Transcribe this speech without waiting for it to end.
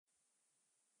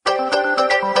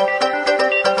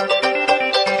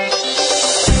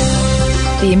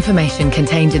The information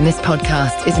contained in this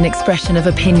podcast is an expression of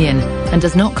opinion and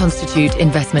does not constitute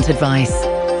investment advice.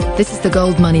 This is the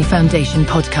Gold Money Foundation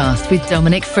podcast with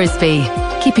Dominic Frisby,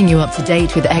 keeping you up to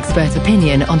date with expert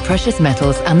opinion on precious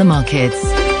metals and the markets.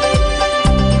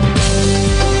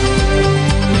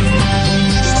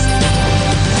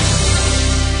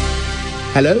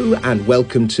 Hello and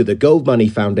welcome to the Gold Money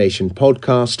Foundation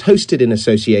podcast, hosted in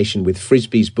association with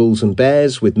Frisby's Bulls and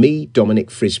Bears with me,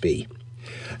 Dominic Frisby.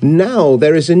 Now,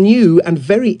 there is a new and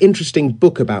very interesting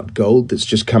book about gold that's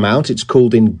just come out. It's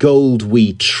called In Gold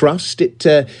We Trust.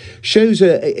 It sheds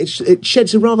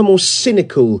a rather more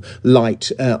cynical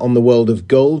light on the world of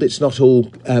gold. It's not all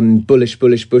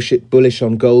bullish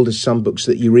on gold as some books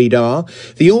that you read are.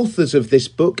 The authors of this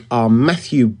book are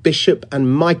Matthew Bishop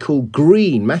and Michael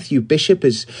Green. Matthew Bishop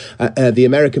is the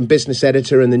American business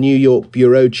editor and the New York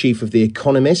bureau chief of The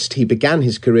Economist. He began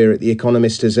his career at The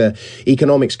Economist as an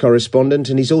economics correspondent,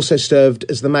 and he's also served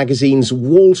as the magazine's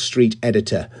Wall Street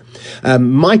editor.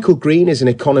 Michael Green is an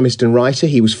economist and writer.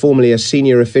 He was formerly a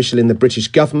senior official in the British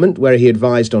government, where he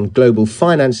advised on global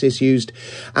finance issues,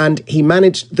 and he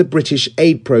managed the British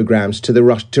aid programmes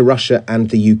to Russia and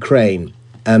the Ukraine.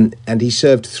 And he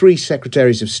served 3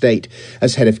 secretaries of state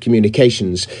as head of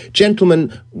communications.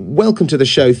 Gentlemen, welcome to the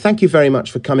show. Thank you very much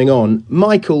for coming on.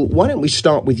 Michael, why don't we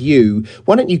start with you?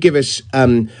 Why don't you give us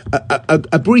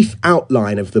a brief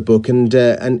outline of the book and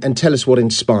tell us what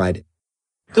inspired it?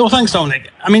 Well, thanks, Dominic.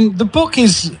 I mean, the book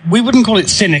is, we wouldn't call it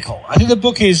cynical. I think the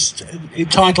book is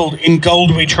titled In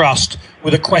Gold We Trust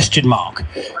with a question mark,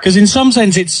 because in some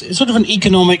sense it's sort of an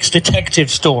economics detective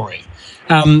story.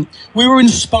 We were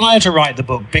inspired to write the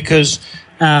book because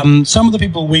some of the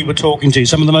people we were talking to,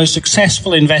 some of the most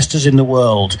successful investors in the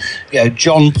world,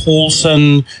 John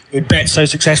Paulson, who bet so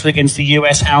successfully against the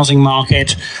US housing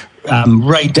market,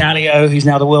 Ray Dalio, who's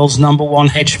now the world's #1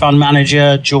 hedge fund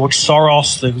manager, George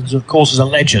Soros, who of course is a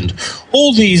legend.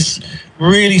 All these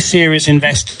really serious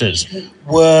investors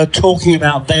were talking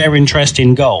about their interest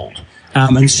in gold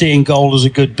and seeing gold as a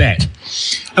good bet.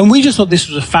 And we just thought this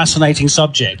was a fascinating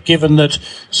subject, given that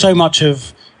so much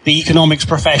of the economics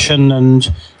profession and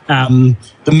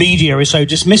the media is so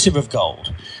dismissive of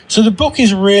gold. So the book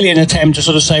is really an attempt to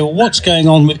sort of say, well, what's going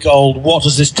on with gold? What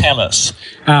does this tell us?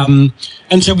 And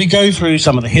so we go through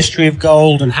some of the history of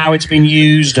gold and how it's been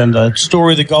used and the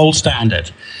story of the gold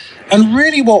standard. And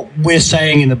really what we're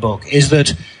saying in the book is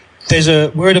that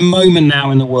we're at a moment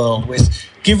now in the world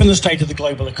given the state of the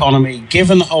global economy,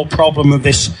 given the whole problem of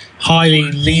this highly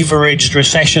leveraged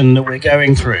recession that we're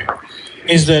going through,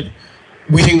 is that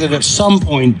we think that at some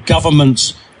point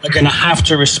governments are going to have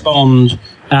to respond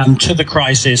to the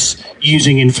crisis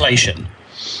using inflation.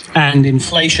 And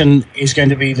inflation is going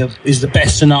to be the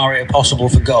best scenario possible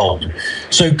for gold.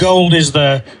 So gold is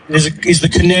the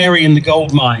canary in the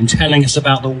gold mine, telling us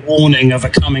about the warning of a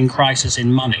coming crisis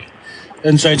in money.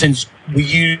 And so since we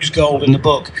use gold in the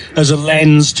book as a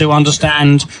lens to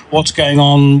understand what's going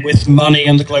on with money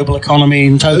and the global economy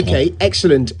in total. Okay,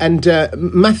 excellent. And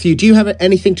Matthew, do you have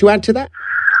anything to add to that?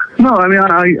 No, I mean,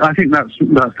 I think that's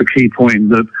the key point,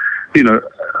 that,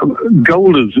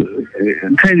 gold is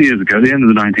 10 years ago, the end of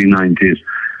the 1990s,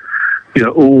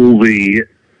 all the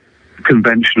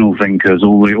conventional thinkers,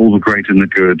 all the great and the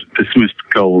good dismissed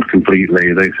gold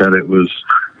completely. They said it was,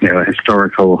 a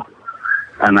historical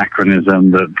anachronism,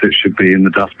 that it should be in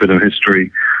the dustbin of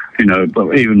history,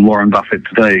 but even Warren Buffett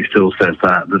today still says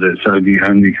that it's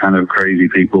only kind of crazy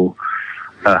people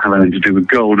have anything to do with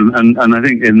gold. And I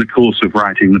think in the course of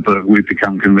writing the book, we've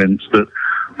become convinced that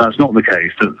that's not the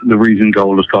case, that the reason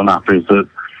gold has gone up is that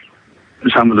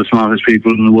some of the smartest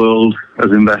people in the world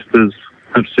as investors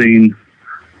have seen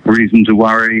reason to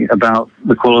worry about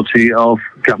the quality of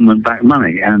government-backed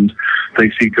money, and they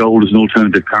see gold as an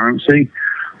alternative currency.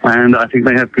 And I think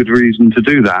they have good reason to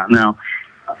do that. Now,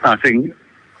 I think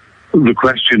the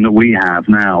question that we have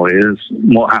now is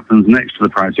what happens next to the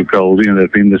price of gold.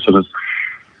 There's been this sort of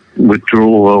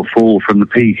withdrawal or fall from the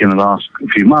peak in the last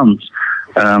few months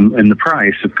in the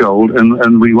price of gold,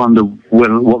 and we wonder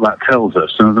what that tells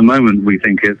us. And at the moment, we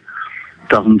think it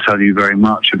doesn't tell you very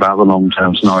much about the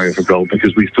long-term scenario for gold,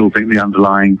 because we still think the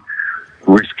underlying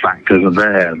risk factors are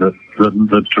there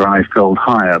that drive gold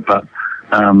higher. But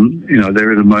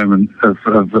there is a moment of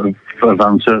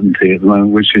uncertainty at the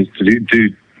moment, which is due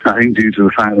to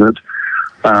the fact that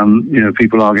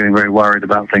people are getting very worried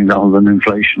about things other than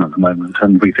inflation at the moment,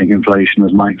 and we think inflation,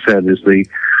 as Mike said,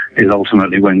 is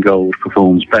ultimately when gold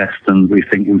performs best, and we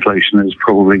think inflation is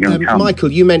probably going to come.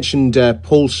 Michael, you mentioned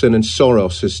Paulson and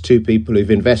Soros as 2 people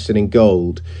who've invested in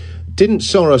gold. Didn't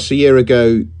Soros a year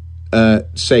ago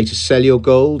say to sell your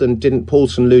gold? And didn't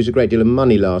Paulson lose a great deal of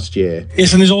money last year?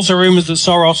 Yes, and there's also rumours that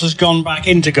Soros has gone back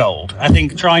into gold. I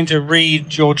think trying to read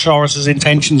George Soros's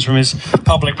intentions from his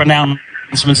public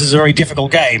pronouncements is a very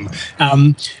difficult game.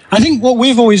 I think what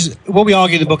we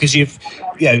argue in the book is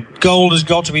gold has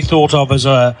got to be thought of as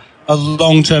a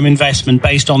long-term investment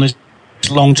based on this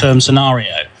long-term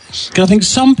scenario. Because I think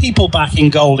some people backing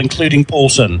gold, including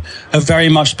Paulson, have very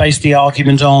much based the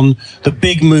argument on the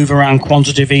big move around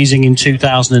quantitative easing in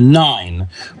 2009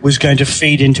 was going to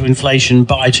feed into inflation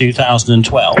by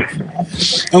 2012.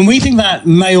 And we think that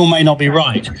may or may not be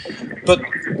right. But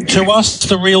to us,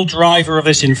 the real driver of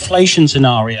this inflation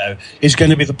scenario is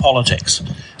going to be the politics.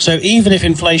 So even if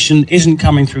inflation isn't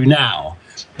coming through now,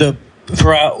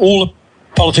 for all the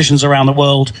politicians around the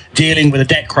world dealing with a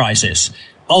debt crisis,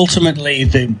 ultimately,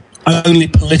 the only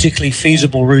politically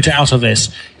feasible route out of this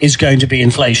is going to be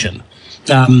inflation.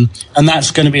 And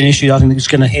that's going to be an issue I think that's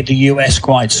going to hit the US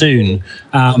quite soon.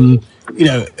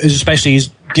 Especially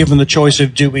given the choice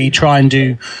of do we try and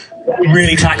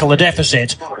really tackle the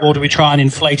deficit or do we try and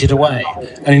inflate it away?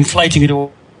 And inflating it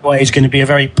away is going to be a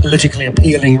very politically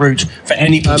appealing route for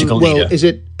any political leader. Is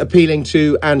it appealing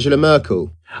to Angela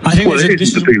Merkel? I think it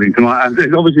is appealing to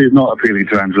obviously it's not appealing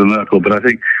to Angela Merkel, but I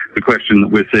think the question that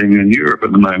we're seeing in Europe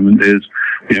at the moment is,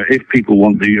 if people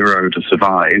want the euro to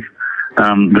survive,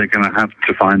 they're going to have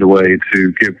to find a way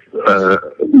to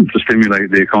to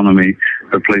stimulate the economy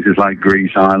of places like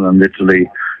Greece, Ireland, Italy,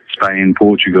 Spain,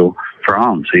 Portugal,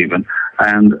 France even.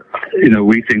 And,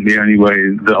 we think the only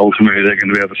way that ultimately they're going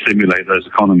to be able to stimulate those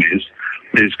economies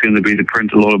is going to be to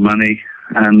print a lot of money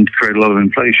and create a lot of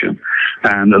inflation.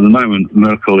 And at the moment,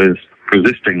 Merkel is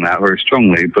resisting that very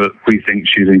strongly, but we think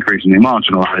she's increasingly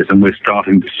marginalised, and we're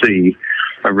starting to see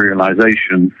a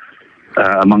realisation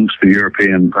amongst the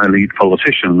European elite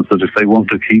politicians that if they want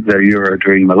to keep their euro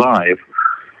dream alive,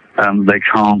 they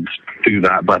can't do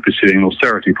that by pursuing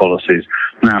austerity policies.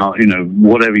 Now,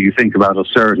 whatever you think about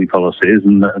austerity policies,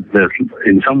 and there's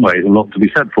in some ways a lot to be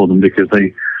said for them because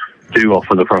they do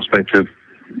offer the prospect of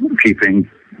keeping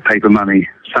paper money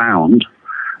sound.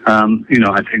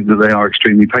 I think that they are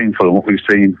extremely painful. And what we've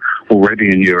seen already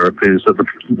in Europe is that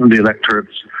the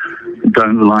electorates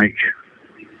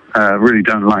really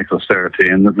don't like austerity,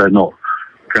 and that they're not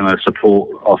going to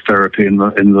support austerity in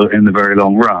the very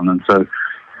long run. And so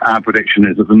our prediction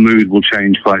is that the mood will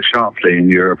change quite sharply in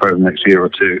Europe over the next year or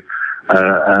two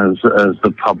as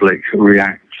the public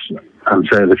reacts and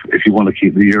says, if you want to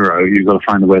keep the euro, you've got to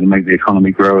find a way to make the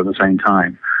economy grow at the same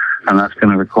time. And that's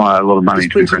going to require a lot of money to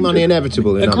be printed. Is money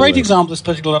inevitable? A great example of this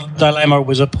political dilemma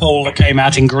was a poll that came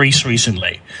out in Greece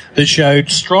recently that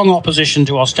showed strong opposition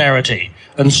to austerity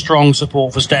and strong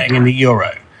support for staying in the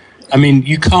euro. I mean,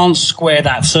 you can't square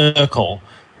that circle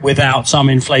without some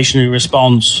inflationary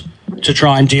response to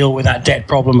try and deal with that debt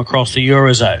problem across the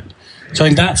eurozone. So I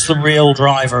think that's the real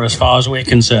driver as far as we're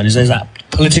concerned, is there's that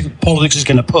politics is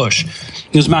going to push.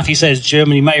 As Matthew says,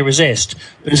 Germany may resist,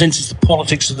 but in a sense it's the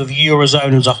politics of the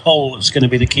eurozone as a whole that's going to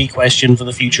be the key question for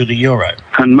the future of the euro.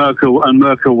 And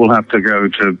Merkel will have to go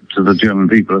to the German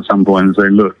people at some point and say,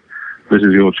 look, this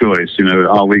is your choice.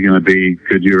 Are we going to be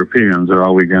good Europeans, or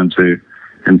are we going to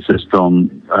insist on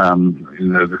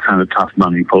the kind of tough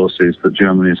money policies that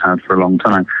Germany has had for a long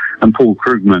time? And Paul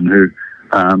Krugman, who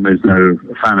is no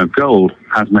fan of gold,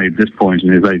 has made this point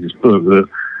in his latest book that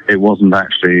it wasn't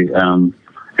actually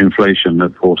inflation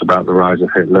that brought about the rise of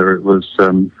Hitler. It was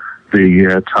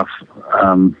the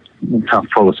tough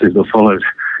policies that followed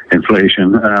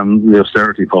inflation, the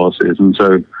austerity policies. And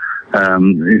so,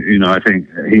 I think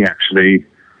he actually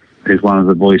is one of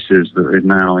the voices that is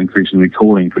now increasingly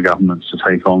calling for governments to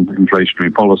take on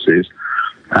inflationary policies.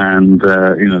 And,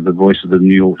 the voice of the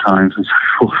New York Times and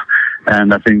so forth.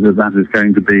 And I think that is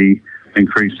going to be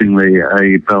increasingly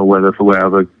a bellwether for where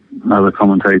other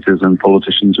commentators and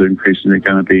politicians are increasingly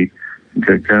going to be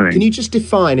going. Can you just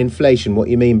define inflation, what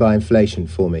you mean by inflation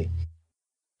for me?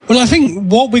 Well, I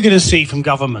think what we're going to see from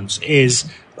governments is,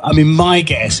 my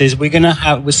guess is we're going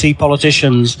to see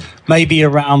politicians maybe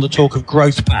around the talk of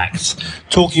growth pacts,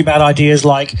 talking about ideas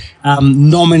like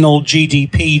nominal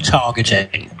GDP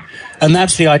targeting. And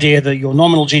that's the idea that your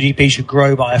nominal GDP should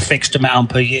grow by a fixed amount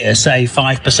per year, say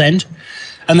 5%.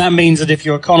 And that means that if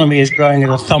your economy is growing at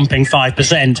a thumping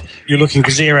 5%, you're looking for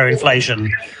zero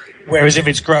inflation. Whereas if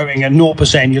it's growing at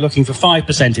 0%, you're looking for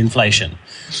 5% inflation.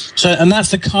 And that's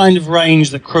the kind of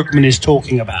range that Krugman is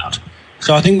talking about.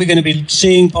 So I think we're going to be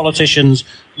seeing politicians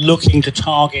looking to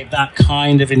target that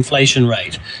kind of inflation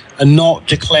rate and not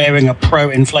declaring a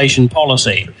pro-inflation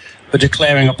policy, but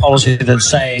declaring a policy that's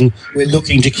saying we're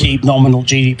looking to keep nominal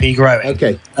GDP growing.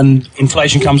 Okay. And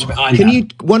inflation comes behind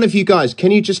that. One of you guys, can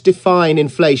you just define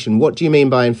inflation? What do you mean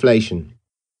by inflation?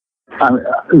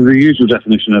 The usual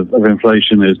definition of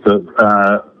inflation is that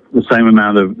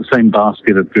the same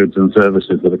basket of goods and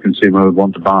services that a consumer would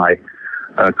want to buy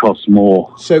costs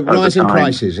more. So rising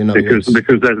prices, in other words.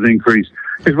 Because there's an increase.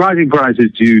 It's rising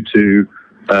prices due to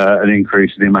an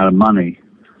increase in the amount of money.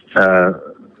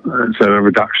 So a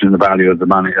reduction in the value of the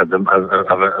money of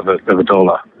a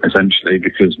dollar, essentially,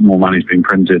 because more money is being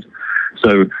printed.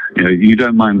 So you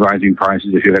don't mind rising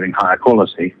prices if you're getting higher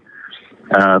quality,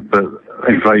 but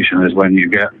inflation is when you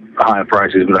get higher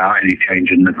prices without any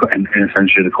change in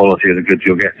essentially the quality of the goods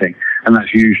you're getting, and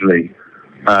that's usually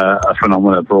a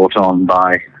phenomenon brought on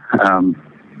by an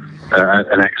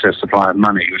excess supply of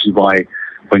money, which is why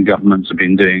when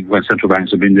central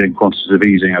banks have been doing quantitative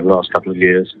easing over the last couple of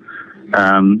years,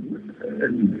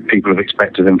 people have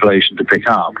expected inflation to pick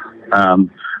up.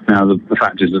 Now, the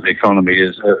fact is that the economy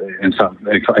is in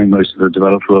most of the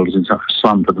developed world is in such a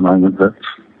slump at the moment that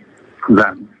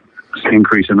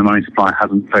increase in the money supply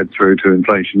hasn't fed through to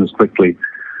inflation as quickly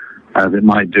as it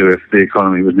might do if the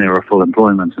economy was nearer full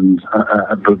employment.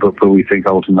 But we think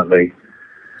ultimately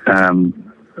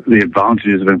the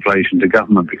advantages of inflation to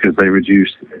government, because they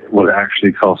reduce what it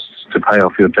actually costs to pay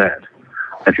off your debt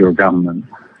if you're a government.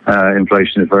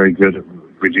 Inflation is very good at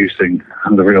reducing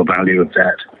the real value of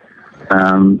debt.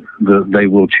 They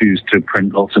will choose to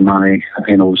print lots of money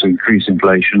in order to increase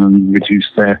inflation and reduce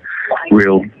their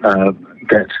real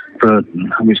debt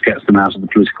burden, which gets them out of the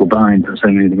political bind that's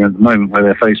only at the moment, where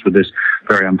they're faced with this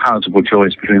very unpalatable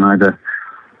choice between either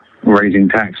raising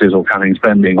taxes or cutting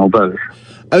spending, or both.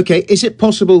 Okay, is it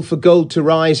possible for gold to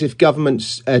rise if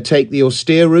governments take the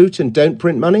austere route and don't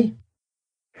print money?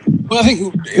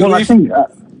 Well, I think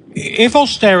if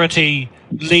austerity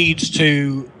leads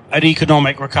to an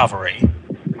economic recovery,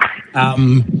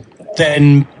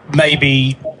 then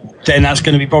that's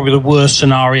going to be probably the worst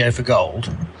scenario for gold.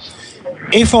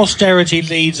 If austerity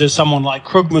leads, as someone like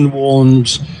Krugman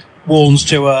warns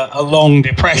to a long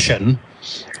depression,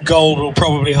 gold will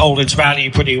probably hold its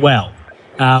value pretty well.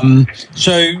 The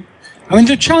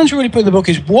challenge we really put in the book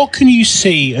is, what can you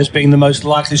see as being the most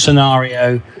likely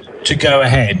scenario to go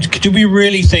ahead? Do we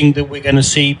really think that we're going to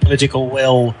see political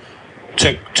will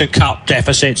to cut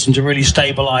deficits and to really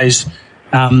stabilise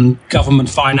government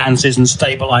finances and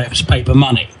stabilise paper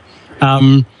money?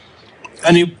 The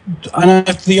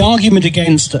argument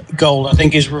against gold, I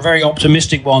think, is a very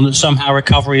optimistic one, that somehow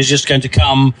recovery is just going to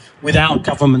come without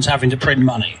governments having to print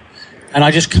money. And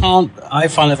I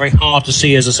find it very hard to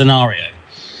see as a scenario.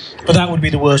 But that would be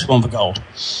the worst one for gold.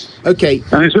 Okay.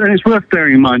 And it's worth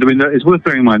bearing in mind,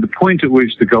 the point at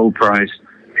which the gold price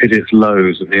hit its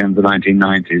lows at the end of the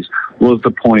 1990s was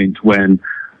the point when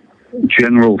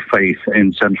general faith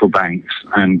in central banks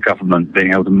and government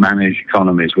being able to manage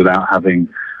economies without having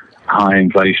high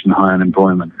inflation, high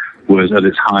unemployment was at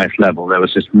its highest level. There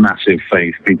was this massive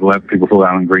faith. People thought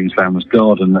Alan Greenspan was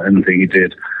God, and that anything he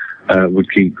did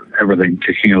would keep everything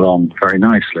ticking along very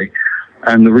nicely.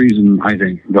 And the reason I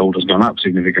think gold has gone up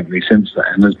significantly since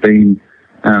then has been,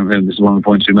 and this is one of the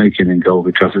points we're making in Gold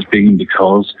We Trust, has been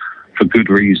because, for good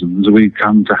reasons, we've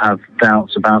come to have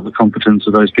doubts about the competence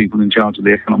of those people in charge of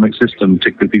the economic system,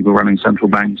 particularly people running central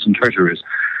banks and treasuries.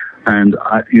 And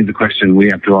the question we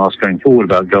have to ask going forward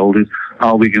about gold is,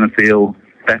 are we going to feel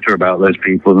better about those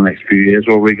people in the next few years,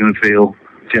 or are we going to feel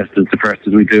just as depressed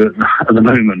as we do at the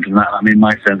moment? And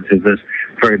my sense is there's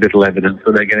very little evidence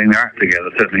that they're getting their act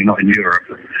together, certainly not in Europe.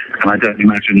 And I don't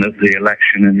imagine that the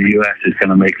election in the US is going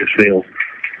to make us feel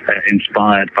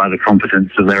inspired by the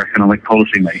competence of their economic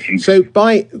policy making. So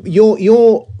by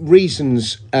your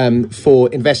reasons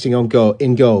for investing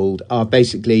in gold are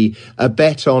basically a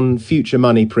bet on future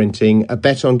money printing, a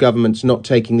bet on governments not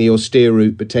taking the austere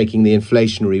route but taking the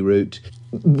inflationary route.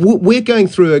 We're going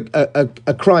through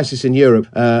a crisis in Europe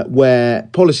where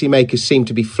policymakers seem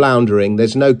to be floundering.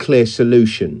 There's no clear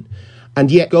solution. And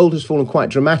yet gold has fallen quite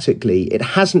dramatically. It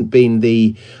hasn't been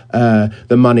the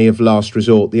money of last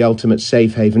resort, the ultimate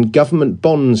safe haven. Government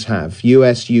bonds have.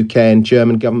 US, UK and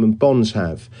German government bonds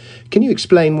have. Can you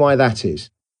explain why that is?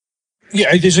 Yeah,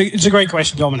 it's a great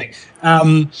question, Dominic.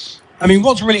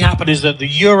 What's really happened is that the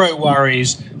euro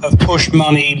worries have pushed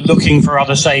money looking for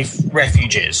other safe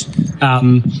refuges.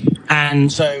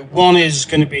 And so one is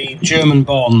going to be German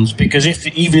bonds, because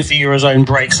even if the Eurozone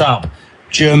breaks up,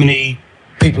 Germany,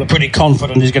 people are pretty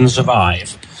confident, is going to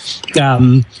survive.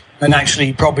 And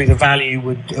actually probably the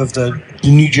value of the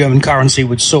new German currency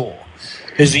would soar.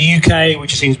 There's the UK,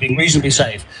 which seems being reasonably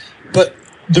safe. But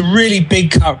the really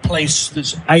big place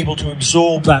that's able to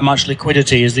absorb that much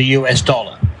liquidity is the US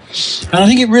dollar. And I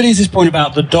think it really is this point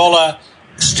about the dollar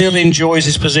still enjoys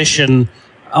its position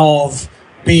of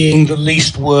being the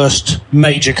least worst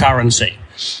major currency.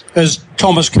 As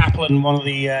Thomas Kaplan, one of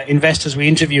the investors we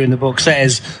interview in the book,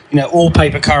 says, all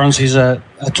paper currencies are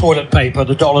toilet paper,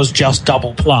 the dollar's just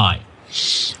double ply.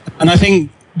 And I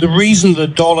think the reason the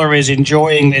dollar is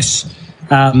enjoying this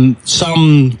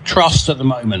some trust at the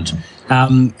moment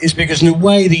is because in a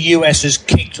way the US has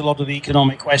kicked a lot of the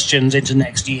economic questions into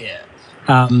next year.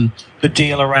 The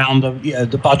deal around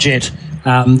the budget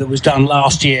that was done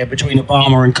last year between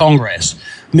Obama and Congress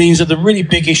means that the really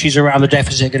big issues around the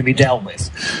deficit are going to be dealt with.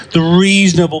 The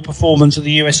reasonable performance of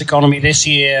the US economy this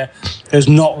year has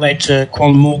not led to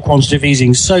more quantitative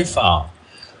easing so far.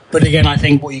 But again, I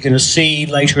think what you're going to see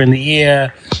later in the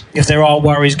year, if there are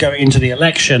worries going into the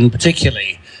election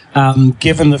particularly,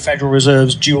 given the Federal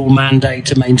Reserve's dual mandate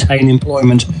to maintain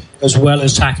employment as well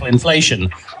as tackle inflation,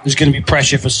 there's going to be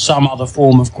pressure for some other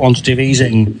form of quantitative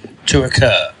easing to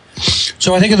occur.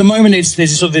 So I think at the moment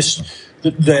there's sort of this,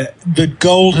 the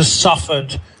gold has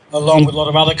suffered along with a lot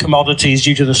of other commodities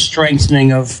due to the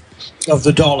strengthening of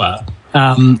the dollar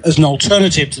as an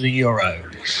alternative to the euro.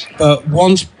 But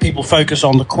once people focus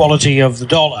on the quality of the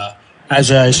dollar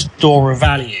as a store of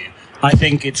value, I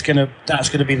think that's going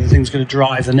to be the thing that's going to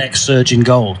drive the next surge in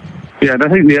gold. Yeah, and I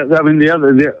think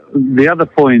the other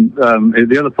point is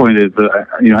that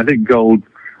I think gold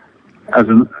as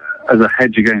a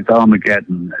hedge against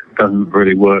Armageddon doesn't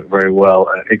really work very well,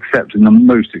 except in the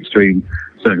most extreme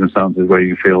circumstances where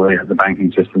you feel the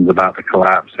banking system's about to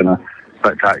collapse in a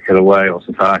spectacular way or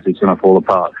society's going to fall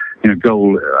apart.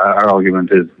 Gold. Our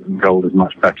argument is gold is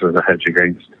much better as a hedge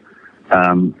against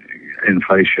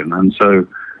inflation, and so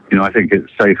I think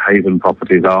safe haven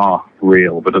properties are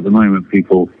real, but at the moment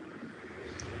people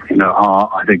are,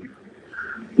 I think,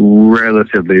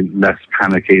 relatively less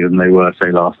panicky than they were,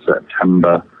 say, last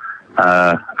September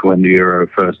when the euro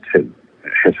first hit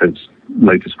its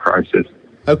latest crisis.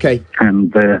 Okay.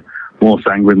 And they're more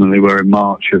sanguine than they were in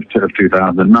March of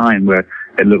 2009, where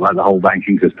it looked like the whole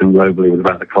banking system globally was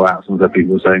about to collapse, and so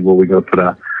people were saying, well, we've got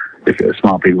to put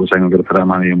smart people were saying we've got to put our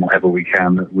money in whatever we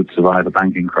can that would survive a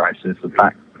banking crisis of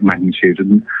that magnitude.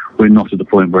 And we're not at the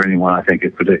point where anyone, I think,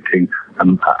 is predicting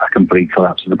a complete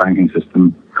collapse of the banking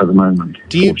system at the moment.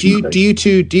 Do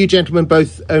you gentlemen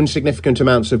both own significant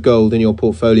amounts of gold in your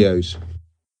portfolios?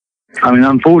 I mean,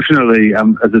 unfortunately,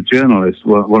 as a journalist,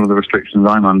 one of the restrictions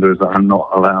I'm under is that I'm not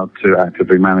allowed to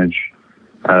actively manage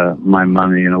my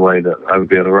money in a way that I would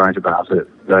be able to write about it.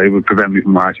 It would prevent me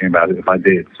from writing about it if I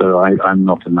did. So I'm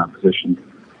not in that position.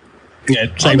 Yeah,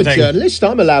 same thing. I'm a journalist.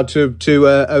 I'm allowed to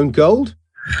own gold.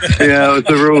 Yeah, it's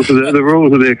the rules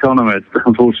of the Economist.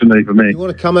 Unfortunately for me. You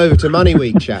want to come over to Money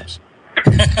Week, chaps?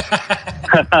 Is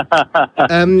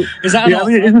that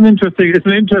it's an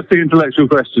interesting intellectual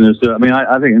question.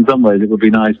 I think in some ways it would be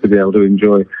nice to be able to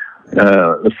enjoy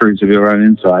the fruits of your own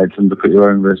insights and to put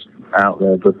your own risk out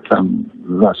there, but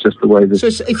that's just the way that. So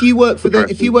if you work for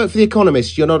the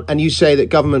Economist, you're not, and you say that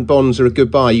government bonds are a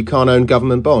good buy, you can't own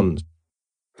government bonds.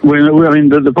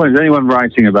 The point is, anyone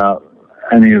writing about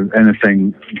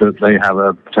anything that they have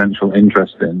a potential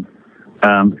interest in,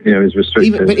 is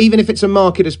restricted. Even if it's a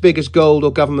market as big as gold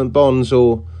or government bonds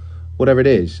or whatever it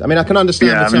is. I mean, I can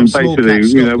understand. Yeah, small cap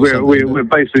stock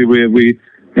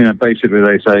basically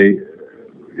they say,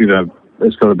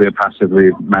 it's got to be a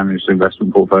passively managed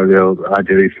investment portfolio,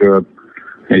 ideally through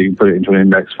you can put it into an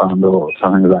index fund or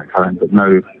something of that kind, but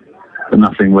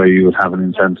nothing where you would have an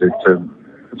incentive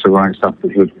to write stuff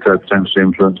that would potentially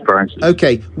influence prices.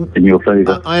 Okay, in your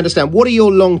favour. I understand. What are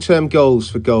your long-term goals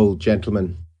for gold,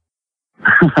 gentlemen?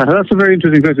 That's a very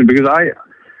interesting question, because I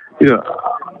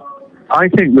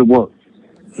think that what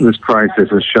this crisis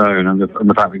has shown, and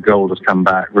the fact that gold has come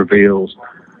back, reveals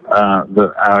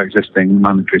that our existing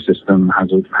monetary system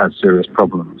has serious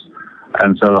problems.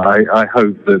 And so I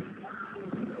hope that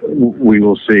we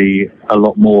will see a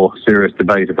lot more serious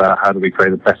debate about how do we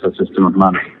create a better system of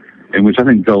money, in which I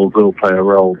think gold will play a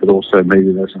role, but also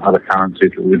maybe there's some other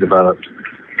currencies that will be developed.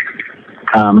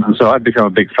 And so I've become a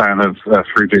big fan of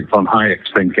Friedrich von Hayek's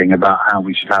thinking about how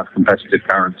we should have competitive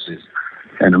currencies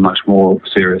in a much more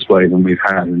serious way than we've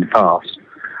had in the past.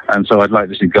 And so I'd like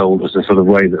to see gold as a sort of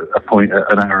way that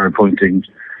an arrow pointing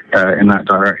in that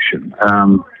direction.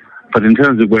 But in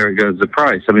terms of where it goes, the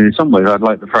price, in some ways I'd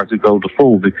like the price of gold to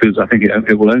fall, because I think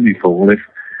it will only fall if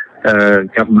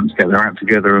governments get their act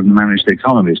together and manage the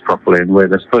economies properly and the way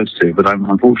they're supposed to. But I'm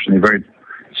unfortunately very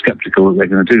sceptical that they're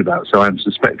going to do that. So I'm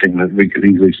suspecting that we could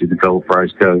easily see the gold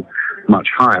price go much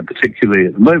higher, particularly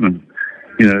at the moment.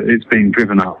 It's being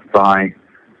driven up by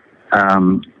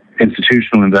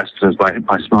institutional investors,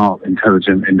 by smart,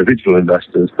 intelligent individual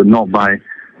investors, but not by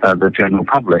the general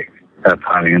public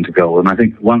piling into gold. And I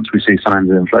think once we see signs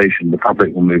of inflation, the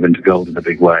public will move into gold in a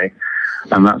big way,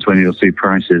 and that's when you'll see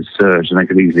prices surge, and they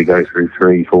could easily go through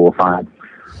 3, 4,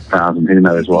 5,000. Who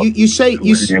knows what? What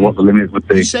the limit would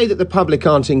be. You say that the public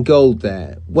aren't in gold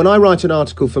there. When I write an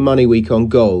article for Money Week on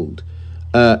gold,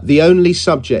 the only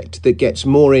subject that gets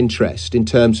more interest in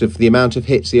terms of the amount of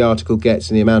hits the article gets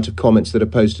and the amount of comments that are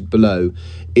posted below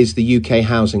is the UK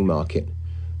housing market.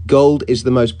 Gold is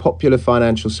the most popular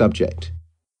financial subject.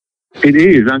 It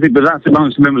is, I think, but that's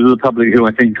amongst members of the public who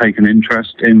I think take an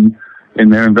interest in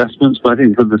their investments. But I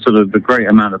think for the great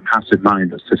amount of passive money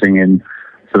that's sitting in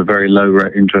sort of very low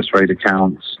interest rate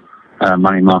accounts,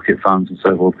 money market funds and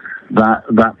so forth,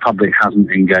 that public hasn't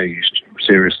engaged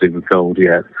seriously with gold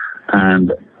yet.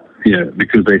 And,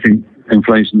 because they think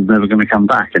inflation is never going to come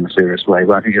back in a serious way.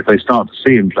 But I think if they start to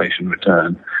see inflation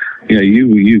return,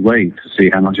 you wait to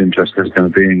see how much interest there's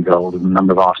going to be in gold and the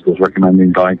number of articles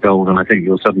recommending buy gold. And I think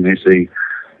you'll suddenly see,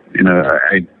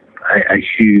 a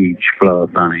huge flow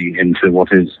of money into what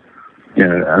is,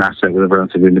 an asset with a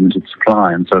relatively limited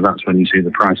supply. And so that's when you see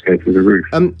the price go through the roof.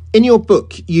 In your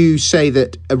book, you say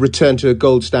that a return to a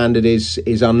gold standard is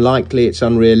unlikely, it's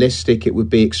unrealistic, it would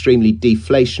be extremely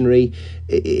deflationary.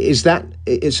 Is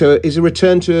a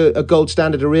return to a gold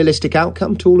standard a realistic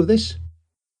outcome to all of this?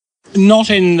 Not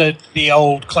in the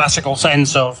old classical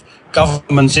sense of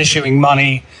governments issuing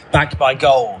money backed by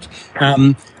gold.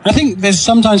 I think there's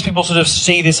sometimes people sort of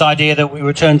see this idea that we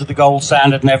return to the gold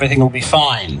standard and everything will be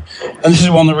fine. And this is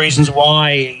one of the reasons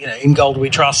why In Gold We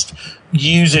Trust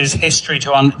uses history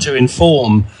to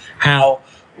inform how,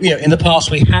 in the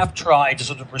past we have tried to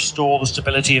sort of restore the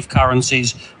stability of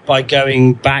currencies by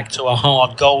going back to a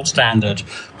hard gold standard.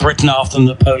 Britain after the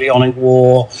Napoleonic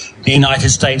War, the United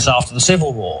States after the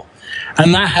Civil War.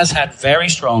 And that has had very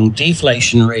strong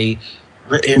deflationary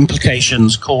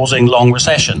implications, causing long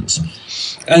recessions.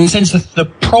 And since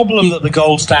the problem that the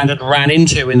gold standard ran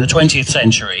into in the 20th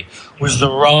century was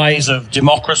the rise of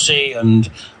democracy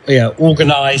and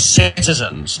organised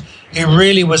citizens, he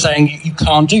really was saying you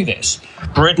can't do this.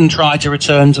 Britain tried to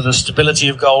return to the stability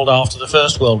of gold after the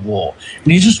First World War,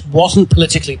 and it just wasn't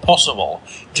politically possible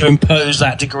to impose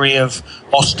that degree of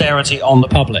austerity on the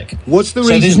public. What's the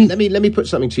reason? Let me put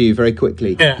something to you very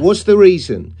quickly. Yeah. What's the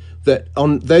reason that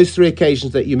on those 3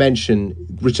 occasions that you mentioned,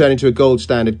 returning to a gold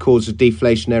standard caused a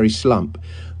deflationary slump?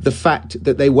 The fact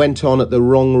that they went on at the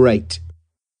wrong rate.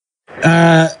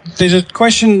 There's a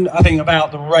question, I think,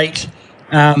 about the rate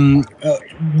at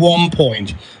one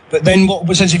point. But then,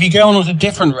 since if you go on at a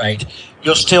different rate,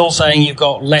 you're still saying you've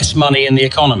got less money in the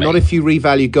economy. Not if you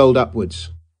revalue gold upwards.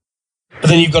 But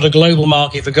then you've got a global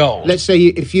market for gold. Let's say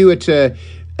if you were to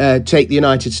take the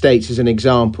United States as an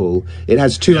example, it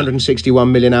has 261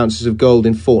 million ounces of gold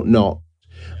in Fort Knox.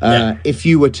 If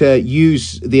you were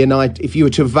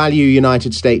to value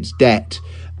United States debt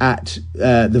at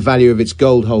the value of its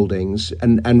gold holdings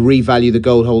and revalue the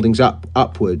gold holdings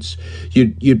upwards,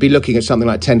 you'd be looking at something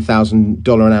like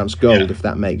 $10,000 an ounce gold, if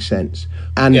that makes sense.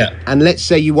 And let's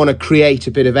say you want to create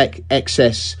a bit of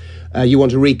excess. You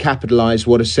want to recapitalise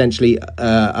what essentially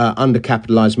are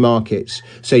undercapitalised markets.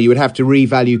 So you would have to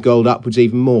revalue gold upwards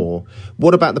even more.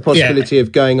 What about the possibility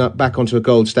of going back onto a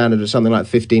gold standard at something like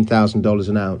 $15,000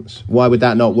 an ounce? Why would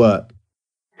that not work?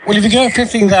 Well, if you go at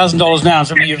 $15,000 an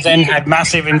ounce, you've then had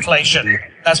massive inflation.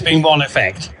 That's been one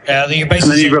effect. And then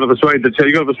you've got to persuade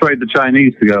the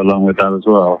Chinese to go along with that as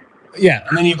well. Yeah,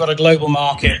 and then you've got a global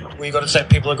market where you've got to say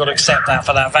people have got to accept that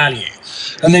for that value.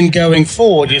 And then going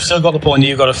forward, you've still got the point that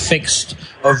you've got a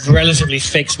relatively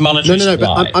fixed monetary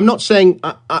supply. But I'm not saying,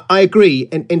 I agree.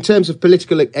 In terms of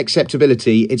political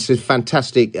acceptability, it's a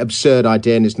fantastic, absurd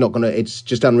idea, and it's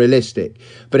just unrealistic.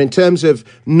 But in terms of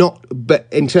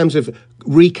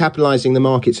recapitalising the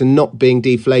markets and not being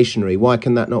deflationary, why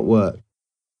can that not work?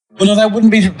 Well, no, that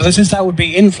wouldn't be, since that would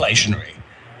be inflationary.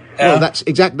 Well,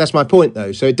 that's my point,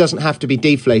 though. So it doesn't have to be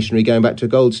deflationary going back to a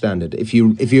gold standard if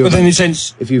you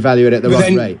value it at the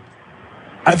right rate.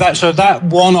 So that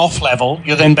one-off level,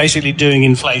 you're then basically doing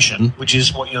inflation, which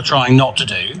is what you're trying not to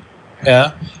do.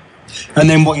 Yeah. And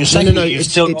then what you're saying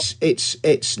it's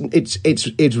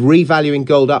revaluing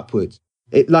gold upwards.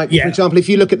 For example, if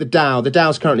you look at the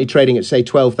Dow's currently trading at, say,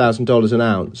 $12,000 an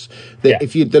ounce.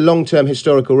 The long-term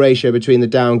historical ratio between the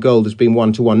Dow and gold has been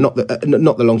 1-to-1. Not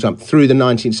the long term. Through the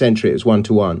 19th century, it was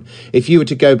 1-to-1. If you were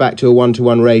to go back to a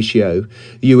 1-to-1 ratio,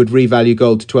 you would revalue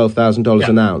gold to $12,000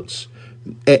 an ounce.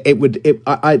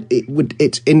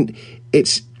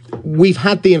 It's we've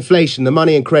had the inflation, the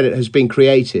money and credit has been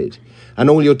created, and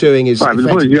all you're doing is... Right, but the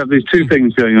point is you have these two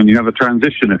things going on. You have a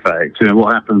transition effect.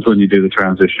 What happens when you do the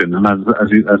transition? And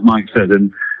as Mike said,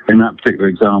 in that particular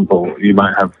example, you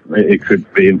might have, it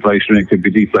could be inflationary, it could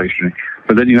be deflationary.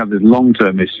 But then you have this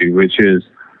long-term issue, which is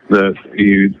that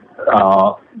the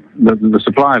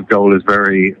supply of gold is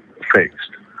very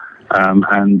fixed,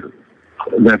 and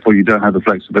therefore you don't have the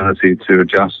flexibility to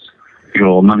adjust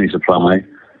your money supply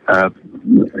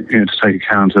to take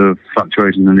account of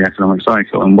fluctuations in the economic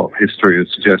cycle. And what history has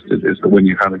suggested is that when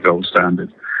you had a gold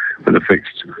standard with a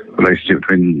fixed relationship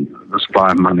between the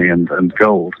supply of money and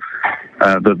gold,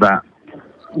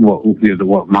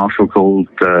 what Marshall called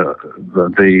the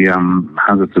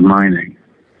hazards of mining,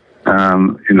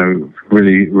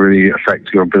 really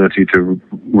affect your ability to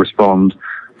respond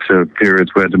to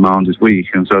periods where demand is weak.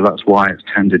 And so that's why it's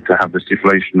tended to have this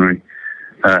deflationary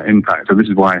impact. And this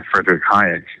is why Frederick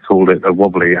Hayek called it a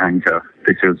wobbly anchor,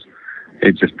 because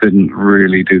it just didn't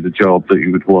really do the job that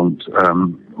you would want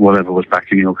whatever was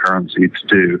backing your currency to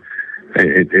do.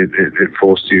 It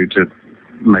forced you to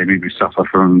maybe suffer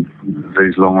from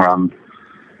these long-run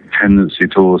tendency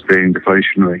towards being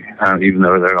deflationary, even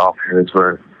though there are periods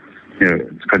where,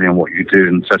 depending on what you do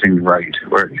and setting the rate,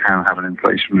 where it can have an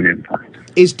inflationary impact.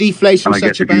 Is deflation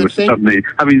such a bad thing?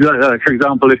 For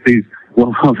example,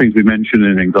 one of the things we mentioned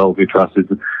in Gold We Trust is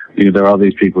that, there are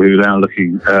these people who are now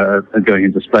looking at going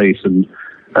into space and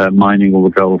mining all the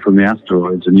gold from the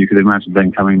asteroids, and you could imagine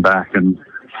them coming back and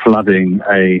flooding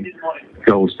a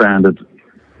gold standard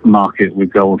market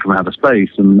with gold from outer space,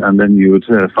 and then you would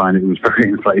find it was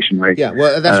very inflationary. Yeah,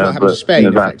 well, that's what happened to Spain,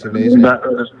 effectively, isn't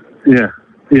it?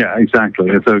 Yeah,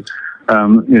 exactly. So,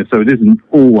 so it isn't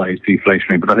always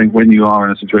deflationary, but I think when you are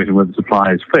in a situation where the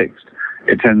supply is fixed,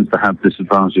 it tends to have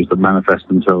disadvantages that manifest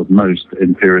themselves most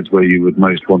in periods where you would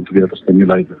most want to be able to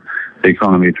stimulate the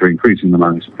economy through increasing the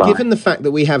money supply. Given the fact that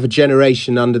we have a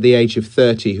generation under the age of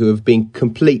 30 who have been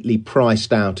completely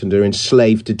priced out and are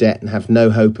enslaved to debt and have no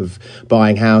hope of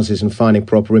buying houses and finding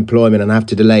proper employment and have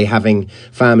to delay having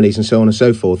families and so on and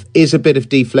so forth, is a bit of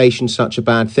deflation such a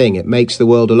bad thing? It makes the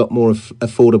world a lot more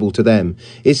affordable to them.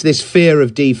 Is this fear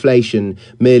of deflation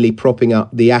merely propping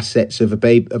up the assets of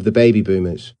the baby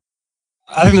boomers?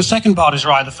 I think the second part is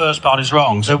right, the first part is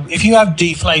wrong. So if you have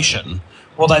deflation,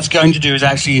 what that's going to do is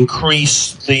actually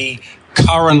increase the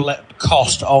current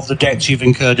cost of the debts you've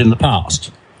incurred in the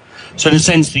past. So in a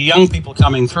sense, the young people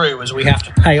coming through, as we have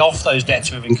to pay off those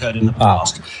debts we've incurred in the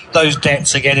past, those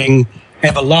debts are getting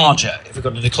ever larger if we've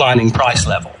got a declining price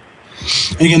level.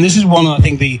 And again, this is one of, I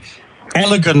think, the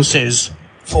elegances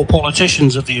for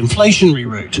politicians of the inflationary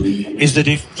route, is that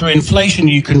if through inflation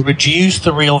you can reduce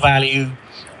the real value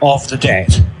of the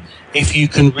debt, if you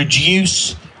can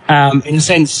reduce, in a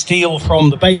sense, steal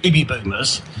from the baby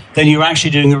boomers, then you're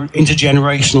actually doing an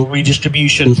intergenerational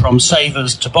redistribution from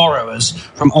savers to borrowers,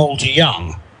 from old to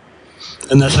young.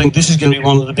 And I think this is going to be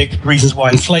one of the big reasons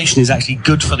why inflation is actually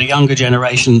good for the younger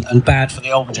generation and bad for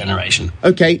the older generation.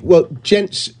 OK, well,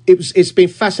 gents, it's been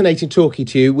fascinating talking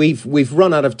to you. We've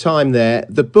run out of time there.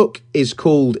 The book is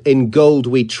called In Gold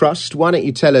We Trust. Why don't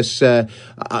you tell us,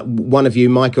 one of you,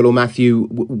 Michael or Matthew,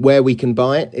 where we can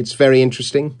buy it? It's very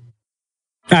interesting.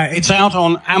 It's out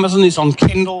on Amazon. It's on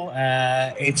Kindle.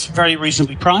 It's very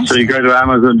reasonably priced. So you go to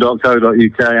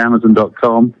amazon.co.uk,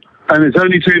 amazon.com. And it's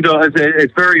only $2.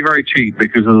 It's very, very cheap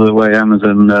because of the way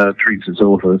Amazon treats its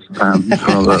authors,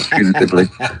 rather punitively.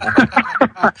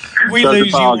 We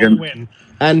lose, you all win.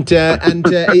 And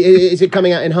is it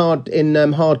coming out in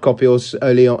hard copy or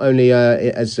only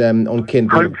on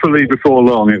Kindle? Hopefully before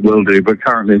long it will do, but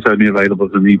currently it's only available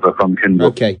as an ebook on Kindle.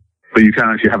 Okay. But you can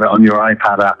actually have it on your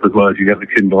iPad app as well as you get the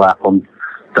Kindle app on.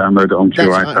 Download it onto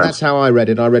your iPad. That's how I read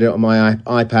it. I read it on my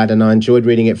iPad and I enjoyed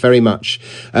reading it very much.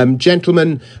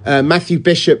 Gentlemen, Matthew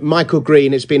Bishop, Michael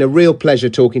Green, it's been a real pleasure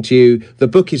talking to you. The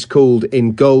book is called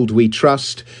In Gold We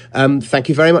Trust. Thank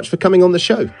you very much for coming on the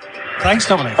show. Thanks,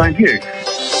 Dominic. Thank you.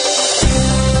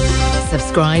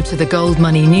 Subscribe to the Gold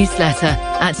Money newsletter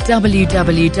at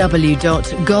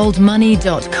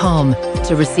www.goldmoney.com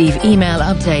to receive email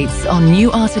updates on new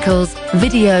articles,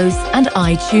 videos, and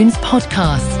iTunes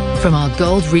podcasts from our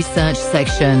Gold Research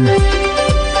section.